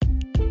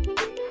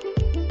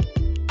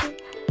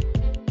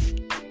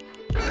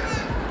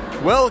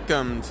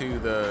Welcome to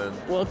the...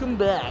 Welcome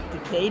back to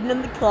Caden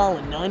and the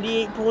Colin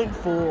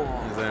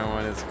 98.4. Is that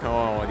what it's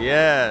called?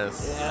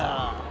 Yes.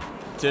 Yeah.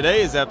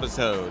 Today's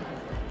episode.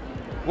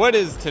 What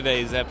is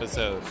today's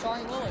episode?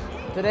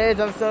 Today's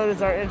episode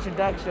is our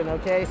introduction,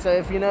 okay? So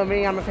if you know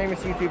me, I'm a famous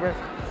YouTuber,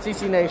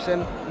 CC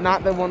Nation,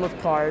 not the one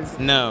with cars.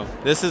 No,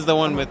 this is the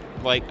one with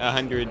like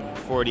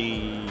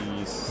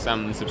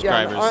 140-some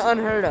subscribers. Yeah,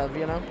 unheard of,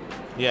 you know?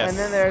 Yes. And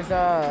then there's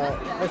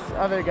this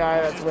other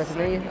guy that's with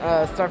me,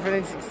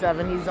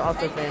 Starfitting67. He's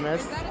also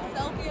famous. Is that a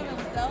selfie of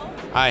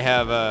himself? I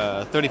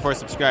have 34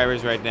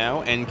 subscribers right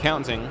now and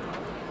counting.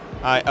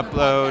 I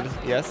upload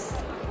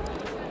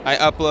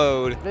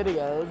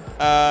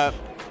Videos.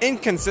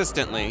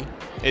 Inconsistently.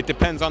 It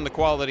depends on the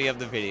quality of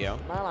the video.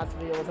 My last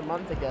video was a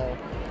month ago.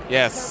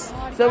 Yes.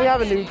 So we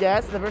have a new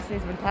guest, the person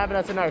who's been tapping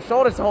us in our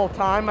shoulders the whole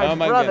time, my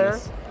brother.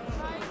 Goodness.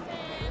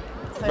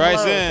 Say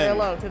Bryson,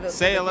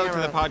 say hello to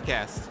the camera.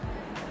 podcast.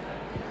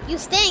 You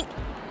stink.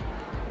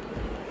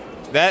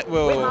 That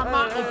will With my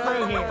motley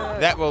crew here.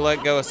 that will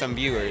let go of some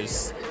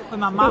viewers. With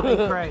my motley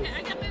crew. An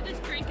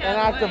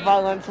act of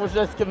violence was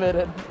just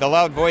committed. The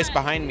loud voice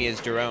behind me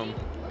is Jerome.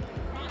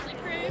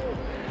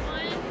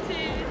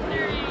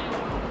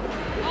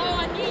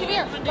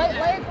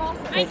 Lay across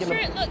it. Taking I'm sure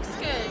it looks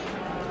good.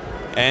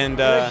 And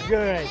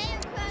Good.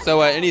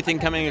 so anything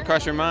coming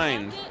across your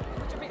mind?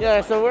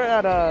 Yeah, so we're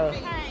at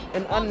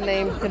an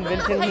unnamed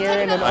convention here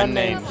in an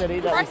unnamed Unnamed. city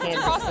that we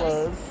can't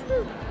disclose.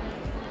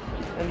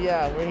 And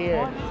yeah, we're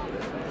here.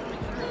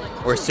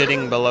 We're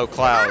sitting below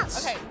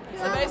clouds. Okay,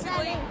 so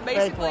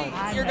basically,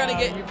 one. you're gonna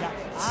get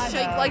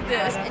shake like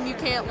this, and you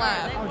can't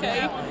laugh.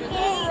 Okay.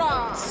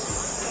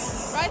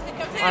 Bryson,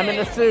 come I'm in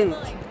a suit.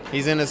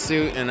 He's in a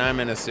suit and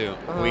I'm in a suit.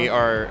 We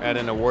are at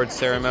an awards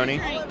ceremony.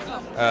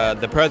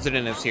 The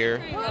president is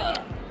here,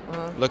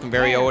 looking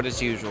very old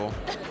as usual.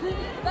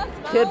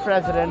 Kid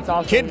president's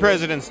also Kid here.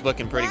 president's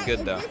looking pretty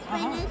good though.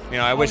 You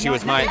know, I wish he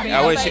was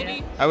I wish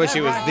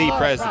he was the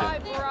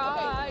president.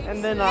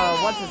 And then,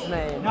 what's his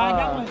name?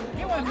 No,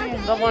 it wasn't me.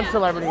 The one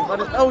celebrity.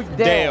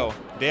 Dale.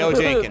 Dale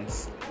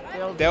Jenkins.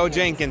 Dale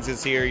Jenkins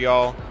is here,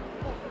 y'all.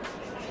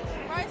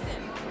 Bryson,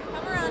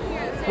 come around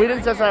here. We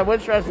didn't specify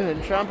which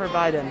president, Trump or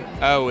Biden.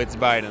 Oh, it's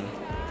Biden.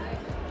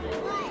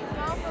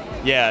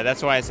 Yeah,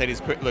 that's why I said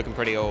he's looking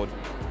pretty old.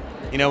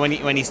 You know, when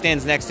he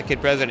stands next to Kid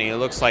President, it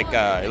looks like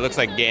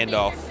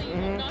Gandalf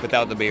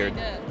without the beard.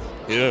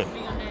 Ugh.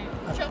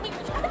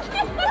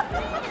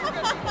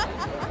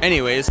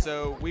 Anyways,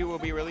 so we will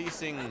be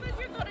releasing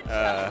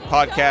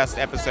podcast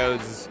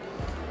episodes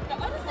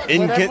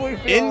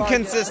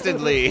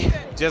inconsistently,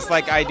 just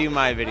like I do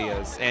my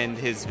videos and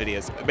his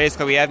videos.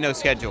 Basically, we have no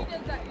schedule.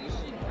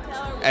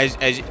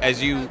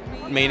 As you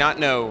may not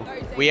know,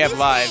 we have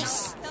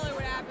lives.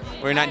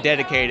 We're not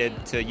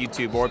dedicated to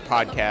YouTube or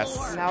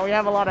podcasts. Now we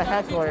have a lot of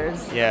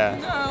hecklers. Yeah,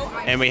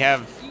 and we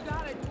have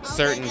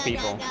certain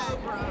people.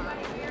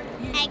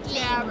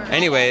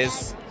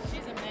 Anyways,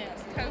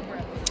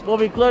 We'll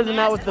be closing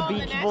out with the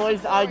Beach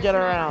Boys, I Get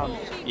Around.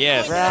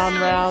 yes. Round,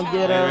 round,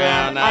 get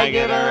around. I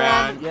get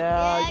around.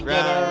 Yeah, I get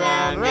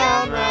Round,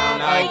 round,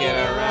 round, I get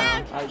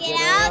around. I get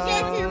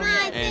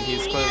around. And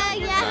he's closing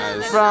his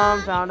eyes.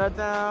 From town to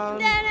town,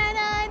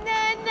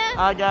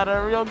 I got a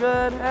real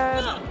good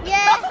head.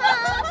 Yeah.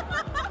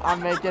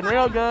 I'm making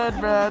real good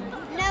bread.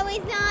 No,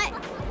 he's not.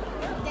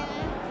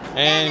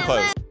 And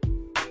close.